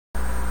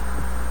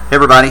Hey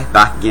everybody,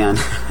 back again.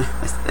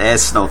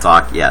 It's Snow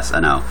Talk, yes,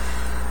 I know.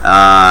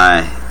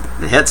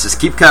 The hits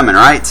just keep coming,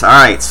 right?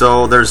 Alright,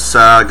 so there's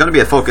going to be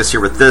a focus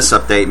here with this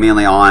update,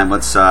 mainly on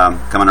what's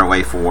coming our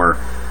way for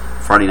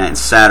Friday night and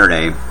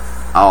Saturday.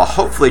 I'll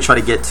hopefully try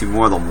to get to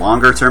more of the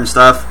longer term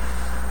stuff.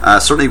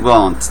 Certainly will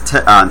on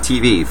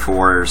TV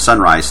for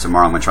Sunrise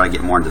tomorrow. I'm going to try to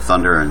get more into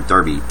Thunder and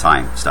Derby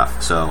time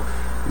stuff. So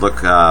look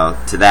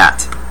to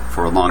that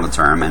for a longer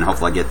term, and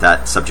hopefully I get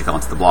that subject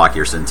onto the blog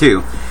here soon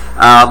too.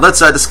 Let's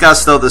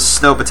discuss, though, the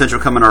snow potential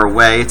coming our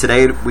way.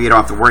 Today we don't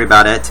have to worry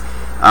about it,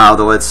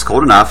 although it's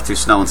cold enough to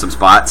snow in some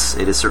spots.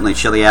 It is certainly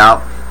chilly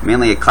out.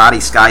 Mainly a cloudy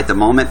sky at the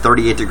moment.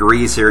 38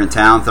 degrees here in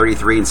town,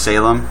 33 in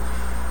Salem.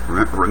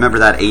 Remember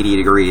that 80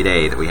 degree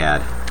day that we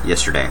had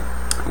yesterday.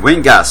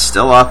 Wind gusts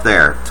still up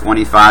there,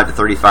 25 to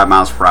 35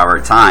 miles per hour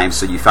at times.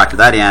 So you factor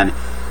that in,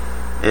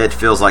 it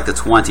feels like the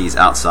 20s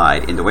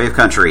outside into wave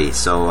country.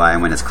 So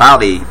when it's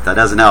cloudy, that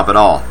doesn't help at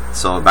all.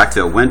 So back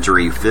to a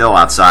wintry feel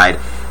outside.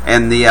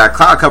 And the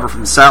cloud cover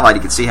from the satellite,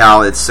 you can see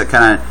how it's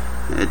kind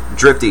of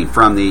drifting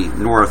from the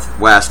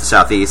northwest to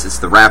southeast. It's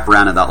the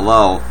wraparound of that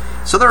low.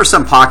 So there are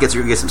some pockets where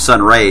you can get some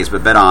sun rays,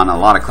 but bet on a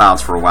lot of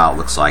clouds for a while, it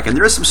looks like. And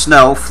there is some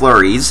snow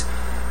flurries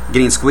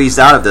getting squeezed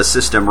out of the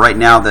system right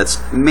now. That's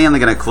mainly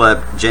going to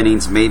clip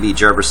Jennings, maybe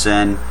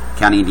Jefferson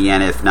County,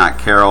 Indiana, if not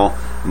Carroll.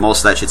 Most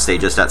of that should stay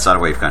just outside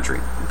of wave country.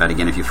 But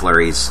again, a few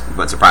flurries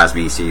would surprise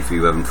me. See a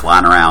few of them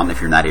flying around if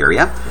you're in that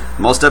area.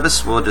 Most of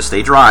us will just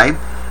stay dry,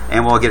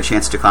 and we'll get a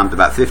chance to climb to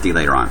about 50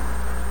 later on.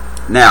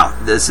 Now,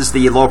 this is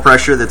the low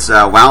pressure that's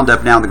wound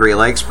up now in the Great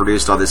Lakes,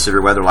 produced all this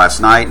severe weather last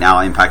night, now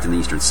impacting the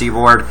eastern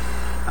seaboard.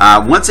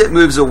 Once it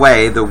moves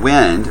away, the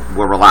wind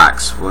will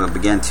relax. We'll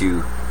begin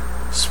to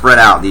spread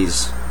out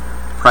these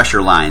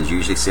pressure lines you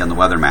usually see on the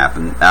weather map,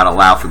 and that'll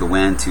allow for the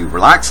wind to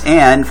relax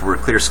and for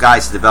clear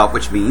skies to develop,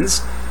 which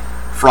means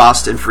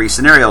frost and freeze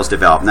scenarios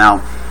develop.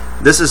 Now,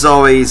 this is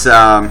always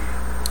a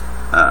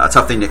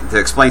tough thing to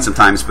explain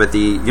sometimes, but the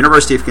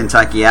University of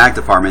Kentucky Ag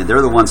Department,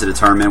 they're the ones that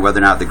determine whether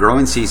or not the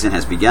growing season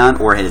has begun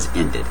or has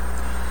ended.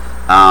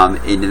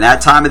 And in that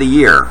time of the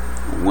year,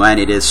 when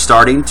it is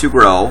starting to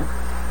grow,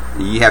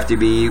 you have to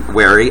be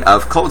wary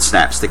of cold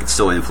snaps that can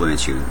still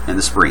influence you in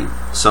the spring.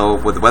 So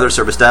what the Weather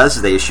Service does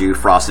is they issue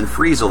frost and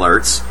freeze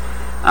alerts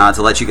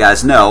to let you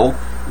guys know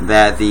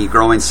that the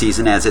growing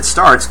season as it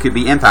starts could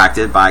be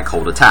impacted by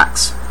cold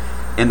attacks.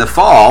 In the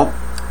fall,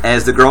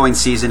 as the growing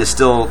season is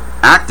still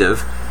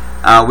active,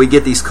 we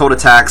get these cold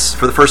attacks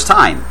for the first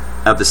time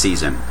of the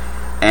season.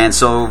 And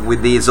so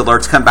with these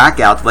alerts come back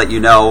out to let you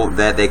know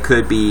that they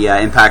could be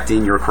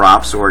impacting your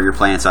crops or your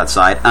plants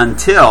outside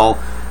until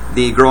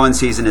the growing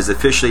season is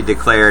officially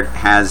declared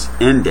has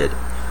ended,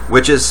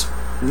 which is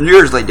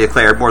usually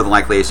declared more than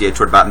likely as you get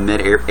toward about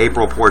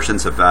mid-April,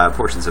 portions of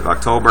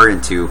October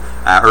into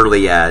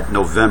early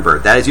November.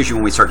 That is usually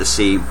when we start to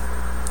see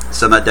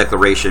some of that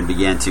declaration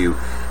begin to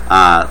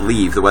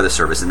leave the Weather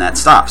Service, and that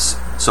stops.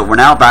 So we're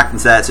now back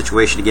into that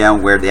situation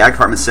again where the Ag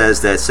Department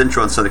says that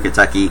central and southern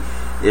Kentucky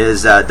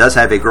does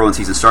have a growing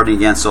season starting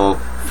again, so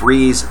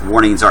freeze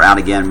warnings are out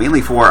again,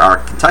 mainly for our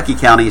Kentucky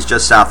counties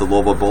just south of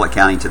Louisville, Bullitt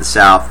County to the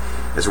south,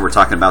 as we're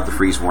talking about the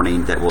freeze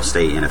warning that will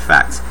stay in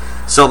effect.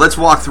 So let's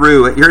walk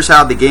through. Here's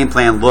how the game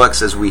plan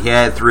looks as we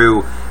head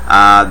through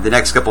the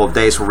next couple of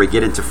days where we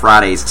get into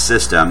Friday's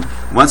system.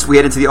 Once we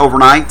head into the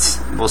overnight,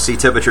 we'll see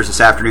temperatures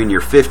this afternoon near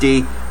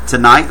 50.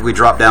 Tonight, we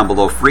drop down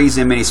below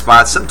freezing in many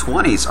spots. Some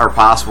 20s are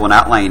possible in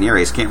outlying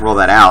areas. Can't rule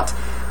that out.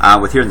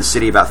 With here in the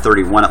city, about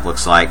 31 it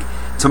looks like.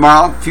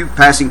 Tomorrow, a few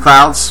passing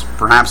clouds,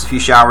 perhaps a few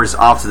showers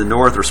off to the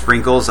north or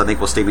sprinkles. I think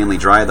we'll stay mainly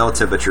dry, though.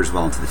 Temperatures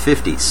well into the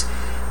 50s.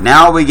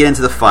 Now we get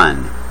into the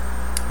fun.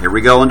 Here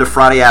we go into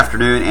Friday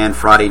afternoon and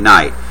Friday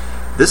night.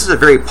 This is a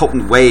very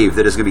potent wave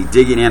that is going to be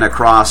digging in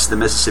across the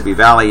Mississippi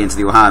Valley into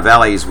the Ohio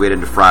Valley as we head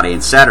into Friday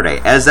and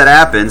Saturday. As that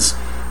happens,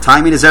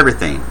 timing is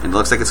everything. And it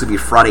looks like it's going to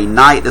be Friday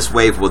night this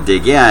wave will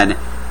dig in.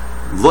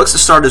 Looks to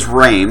start as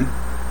rain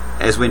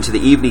as we into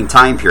the evening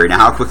time period. Now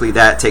how quickly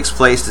that takes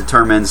place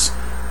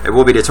it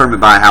will be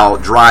determined by how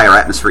dry our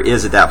atmosphere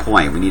is at that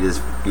point. We need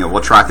to, we'll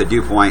track the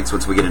dew points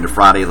once we get into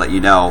Friday, let you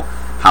know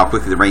how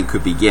quickly the rain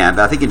could begin.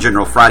 But I think in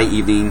general, Friday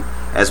evening,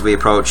 as we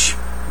approach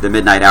the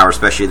midnight hour,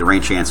 especially, the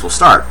rain chance will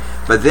start.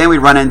 But then we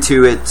run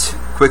into it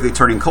quickly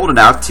turning cold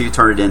enough to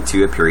turn it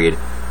into a period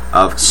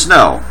of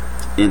snow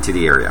into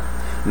the area.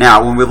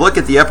 Now, when we look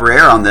at the upper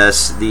air on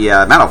this, the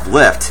amount of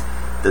lift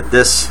that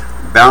this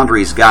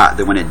boundary's got,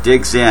 that when it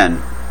digs in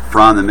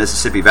from the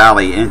Mississippi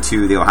Valley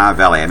into the Ohio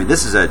Valley,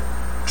 this is a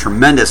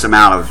tremendous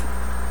amount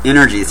of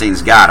energy this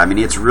thing's got.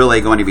 It's really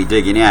going to be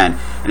digging in.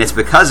 And it's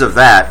because of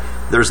that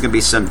there's going to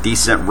be some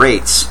decent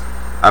rates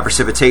of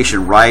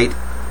precipitation right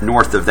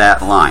north of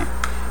that line.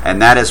 And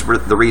that is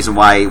the reason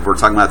why we're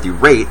talking about the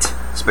rate,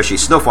 especially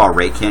snowfall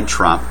rate, can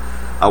trump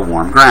a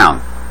warm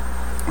ground.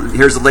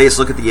 Here's the latest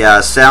look at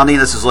the sounding.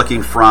 This is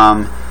looking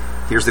from,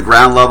 here's the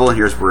ground level, and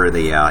here's where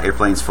the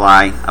airplanes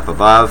fly up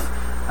above.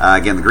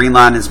 Again, the green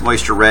line is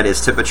moisture, red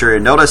is temperature.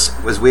 And notice,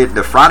 as we head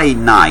to Friday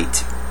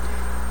night,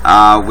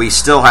 we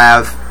still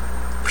have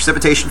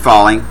precipitation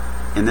falling,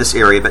 in this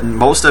area, but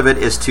most of it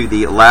is to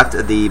the left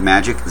of the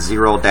magic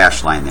 0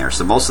 dash line there.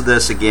 So most of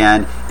this,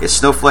 again, is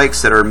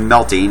snowflakes that are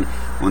melting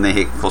when they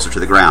hit closer to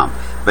the ground.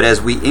 But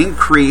as we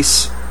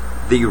increase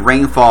the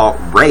rainfall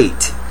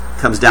rate,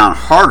 comes down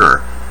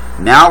harder,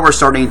 now we're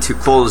starting to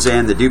close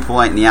in the dew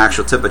point and the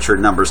actual temperature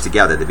numbers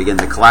together. They begin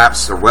to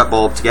collapse or wet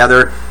bulb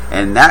together,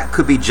 and that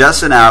could be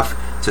just enough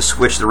to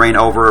switch the rain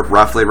over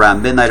roughly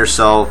around midnight or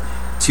so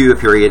to a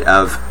period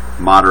of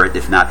moderate,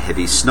 if not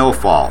heavy,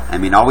 snowfall. I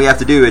mean, all we have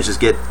to do is just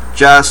get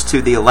just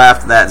to the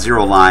left of that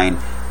 0 line,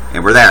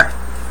 and we're there.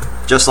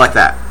 Just like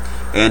that.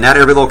 And not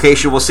every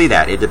location will see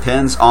that. It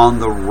depends on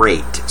the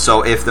rate.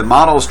 So if the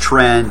models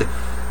trend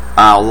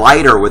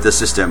lighter with the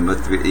system,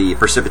 with the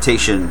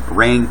precipitation,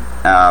 rain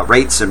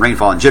rates, and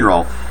rainfall in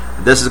general,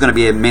 this is going to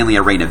be mainly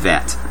a rain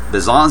event. But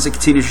as long as it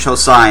continues to show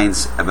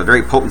signs of a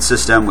very potent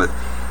system with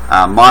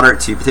moderate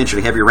to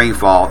potentially heavy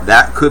rainfall,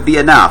 that could be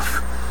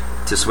enough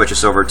to switch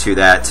us over to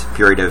that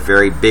period of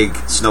very big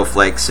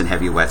snowflakes and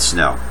heavy wet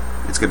snow.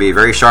 It's going to be a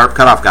very sharp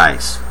cutoff,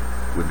 guys.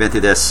 We've been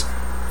through this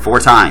 4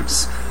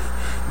 times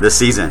this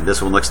season.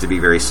 This one looks to be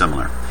very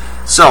similar.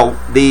 So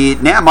the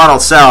NAM model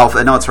itself,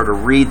 I know it's hard to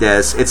read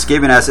this, it's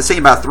giving us, it's saying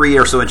about 3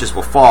 or so inches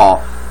will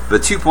fall,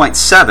 but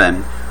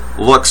 2.7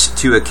 looks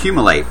to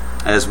accumulate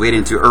as we head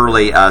into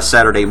early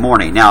Saturday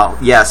morning. Now,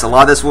 yes, a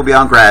lot of this will be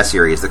on grass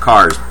areas, the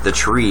cars, the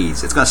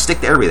trees. It's going to stick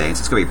to everything. So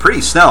it's going to be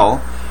pretty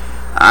snow.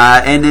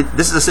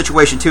 This is a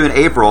situation, too, in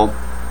April,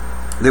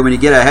 that when you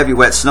get a heavy,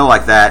 wet snow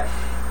like that,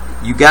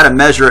 you got to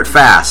measure it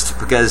fast,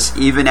 because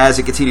even as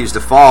it continues to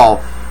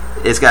fall,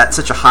 it's got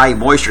such a high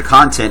moisture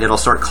content, it'll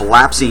start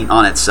collapsing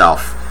on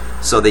itself.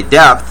 So the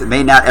depth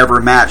may not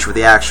ever match what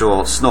the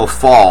actual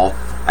snowfall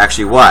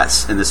actually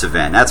was in this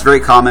event. That's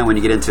very common when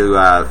you get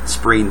into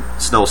spring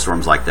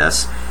snowstorms like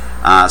this.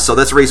 So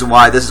that's the reason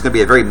why this is going to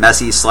be a very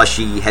messy,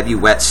 slushy, heavy,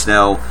 wet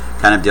snow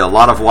kind of deal. A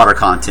lot of water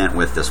content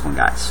with this one,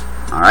 guys.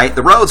 All right,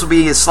 the roads will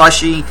be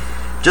slushy,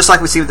 just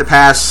like we see with the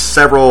past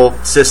several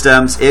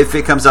systems. If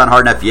it comes down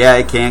hard enough, yeah,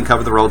 it can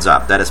cover the roads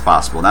up. That is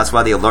possible. And that's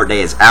why the alert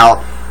day is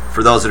out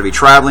for those that will be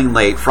traveling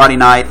late Friday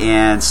night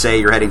and say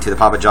you're heading to the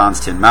Papa John's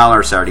 10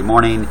 miler Saturday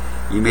morning.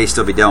 You may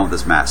still be done with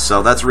this mess.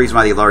 So that's the reason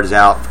why the alert is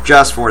out,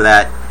 just for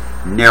that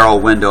narrow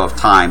window of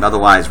time.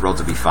 Otherwise,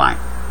 roads will be fine.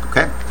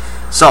 Okay?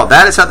 So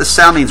that is how the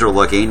soundings are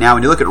looking. Now,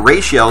 when you look at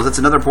ratios, that's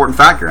another important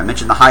factor. I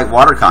mentioned the high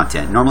water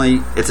content.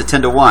 Normally, it's a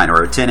 10 to 1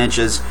 or 10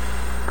 inches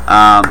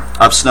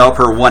of snow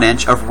per 1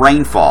 inch of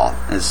rainfall.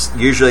 Is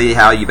usually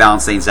how you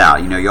balance things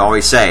out. You know, you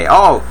always say,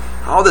 oh,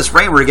 all this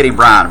rain we're getting,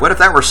 Brian. What if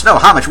that were snow?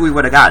 How much we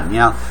would have gotten? You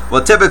know,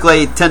 well,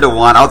 typically 10 to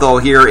 1. Although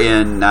here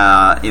in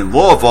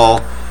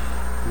Louisville,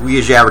 we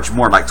usually average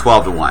more like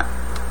 12 to 1.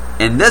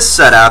 In this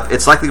setup,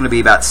 it's likely going to be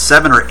about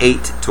 7 or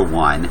 8 to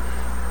 1,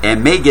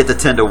 and may get to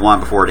 10 to 1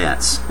 before it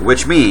ends.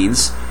 Which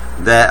means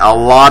that a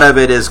lot of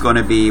it is going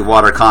to be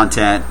water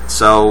content.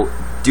 So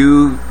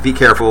do be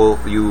careful,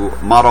 you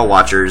model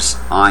watchers,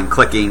 on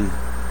clicking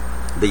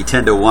the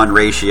 10 to 1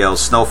 ratio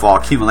snowfall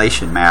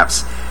accumulation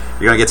maps.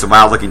 You're going to get some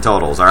wild looking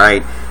totals, all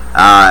right?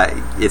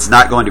 It's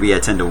not going to be a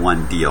 10 to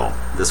 1 deal.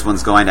 This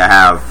one's going to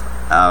have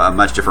a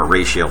much different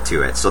ratio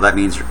to it. So that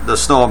means the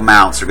snow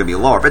amounts are going to be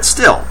lower. But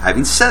still,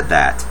 having said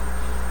that,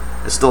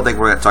 I still think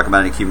we're going to talk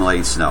about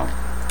accumulating snow.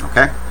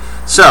 Okay?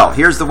 So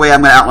here's the way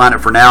I'm going to outline it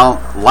for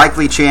now.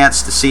 Likely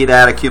chance to see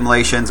that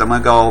accumulations. I'm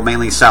going to go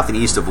mainly south and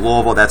east of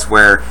Louisville. That's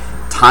where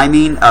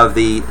timing of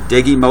the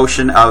digging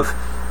motion of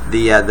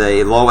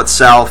the low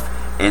itself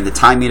and the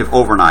timing of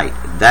overnight,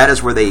 that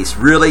is where they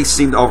really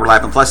seem to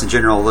overlap, and plus in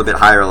general a little bit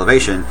higher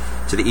elevation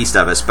to the east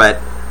of us,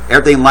 but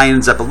everything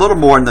lines up a little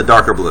more in the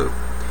darker blue.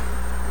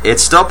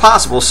 It's still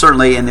possible,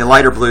 certainly in the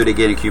lighter blue, to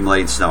get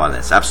accumulating snow on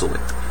this, absolutely.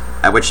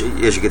 Which,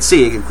 as you can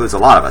see, it includes a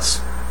lot of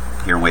us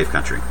here in Wave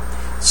Country.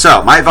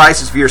 So, my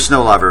advice is, if you're a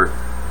snow lover,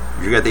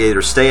 you're going to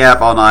either stay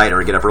up all night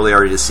or get up really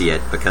early to see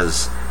it,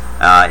 because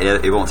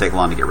it won't take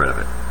long to get rid of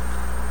it.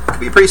 It could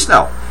be pretty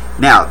snow.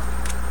 Now,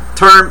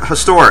 term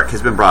historic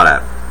has been brought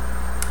up.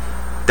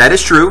 That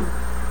is true.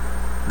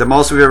 The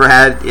most we've ever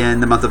had in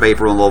the month of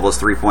April in Louisville is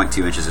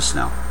 3.2 inches of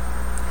snow.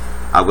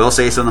 I will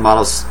say some of the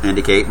models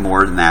indicate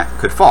more than that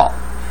could fall.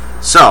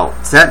 So,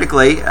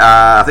 technically,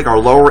 I think our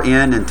lower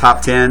end in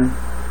top 10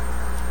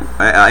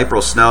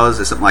 April snows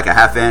is something like a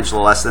half inch, a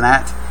little less than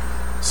that.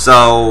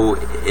 So,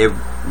 it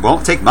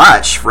won't take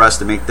much for us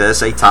to make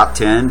this a top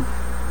 10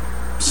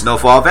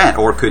 snowfall event,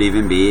 or could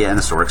even be an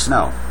historic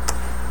snow.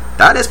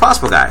 That is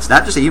possible, guys.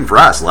 Not just even for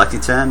us.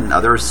 Lexington,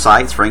 other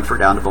sites, Frankfort,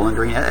 down to Bowling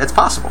Green. It's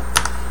possible.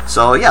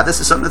 So, yeah, this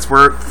is something that's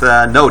worth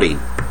noting.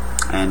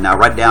 And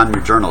write it down in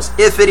your journals,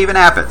 if it even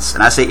happens.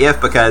 And I say if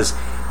because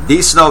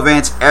these snow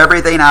events,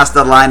 everything has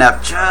to line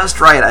up just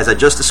right, as I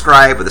just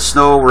described, with the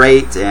snow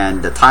rate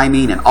and the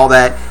timing and all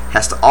that,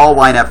 has to all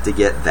line up to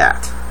get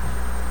that.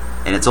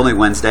 And it's only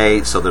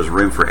Wednesday, so there's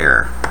room for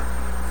error.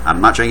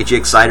 I'm not trying to get you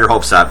excited or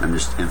hopes up. I'm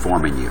just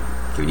informing you,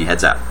 giving you a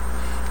heads up.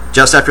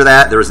 Just after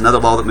that, there is another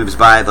low that moves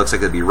by. It looks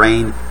like it'll be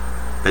rain,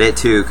 but it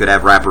too could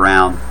have wrap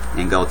around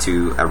and go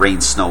to a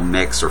rain-snow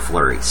mix or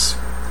flurries.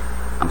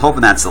 I'm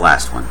hoping that's the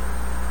last one.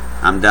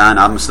 I'm done.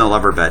 I'm a snow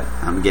lover, but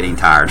I'm getting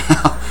tired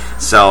now.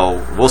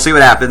 So we'll see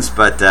what happens,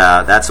 but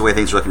that's the way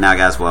things are looking now,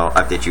 guys. We'll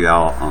update you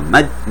all on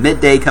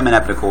midday coming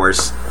up, and of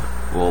course,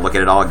 we'll look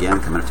at it all again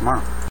coming up tomorrow.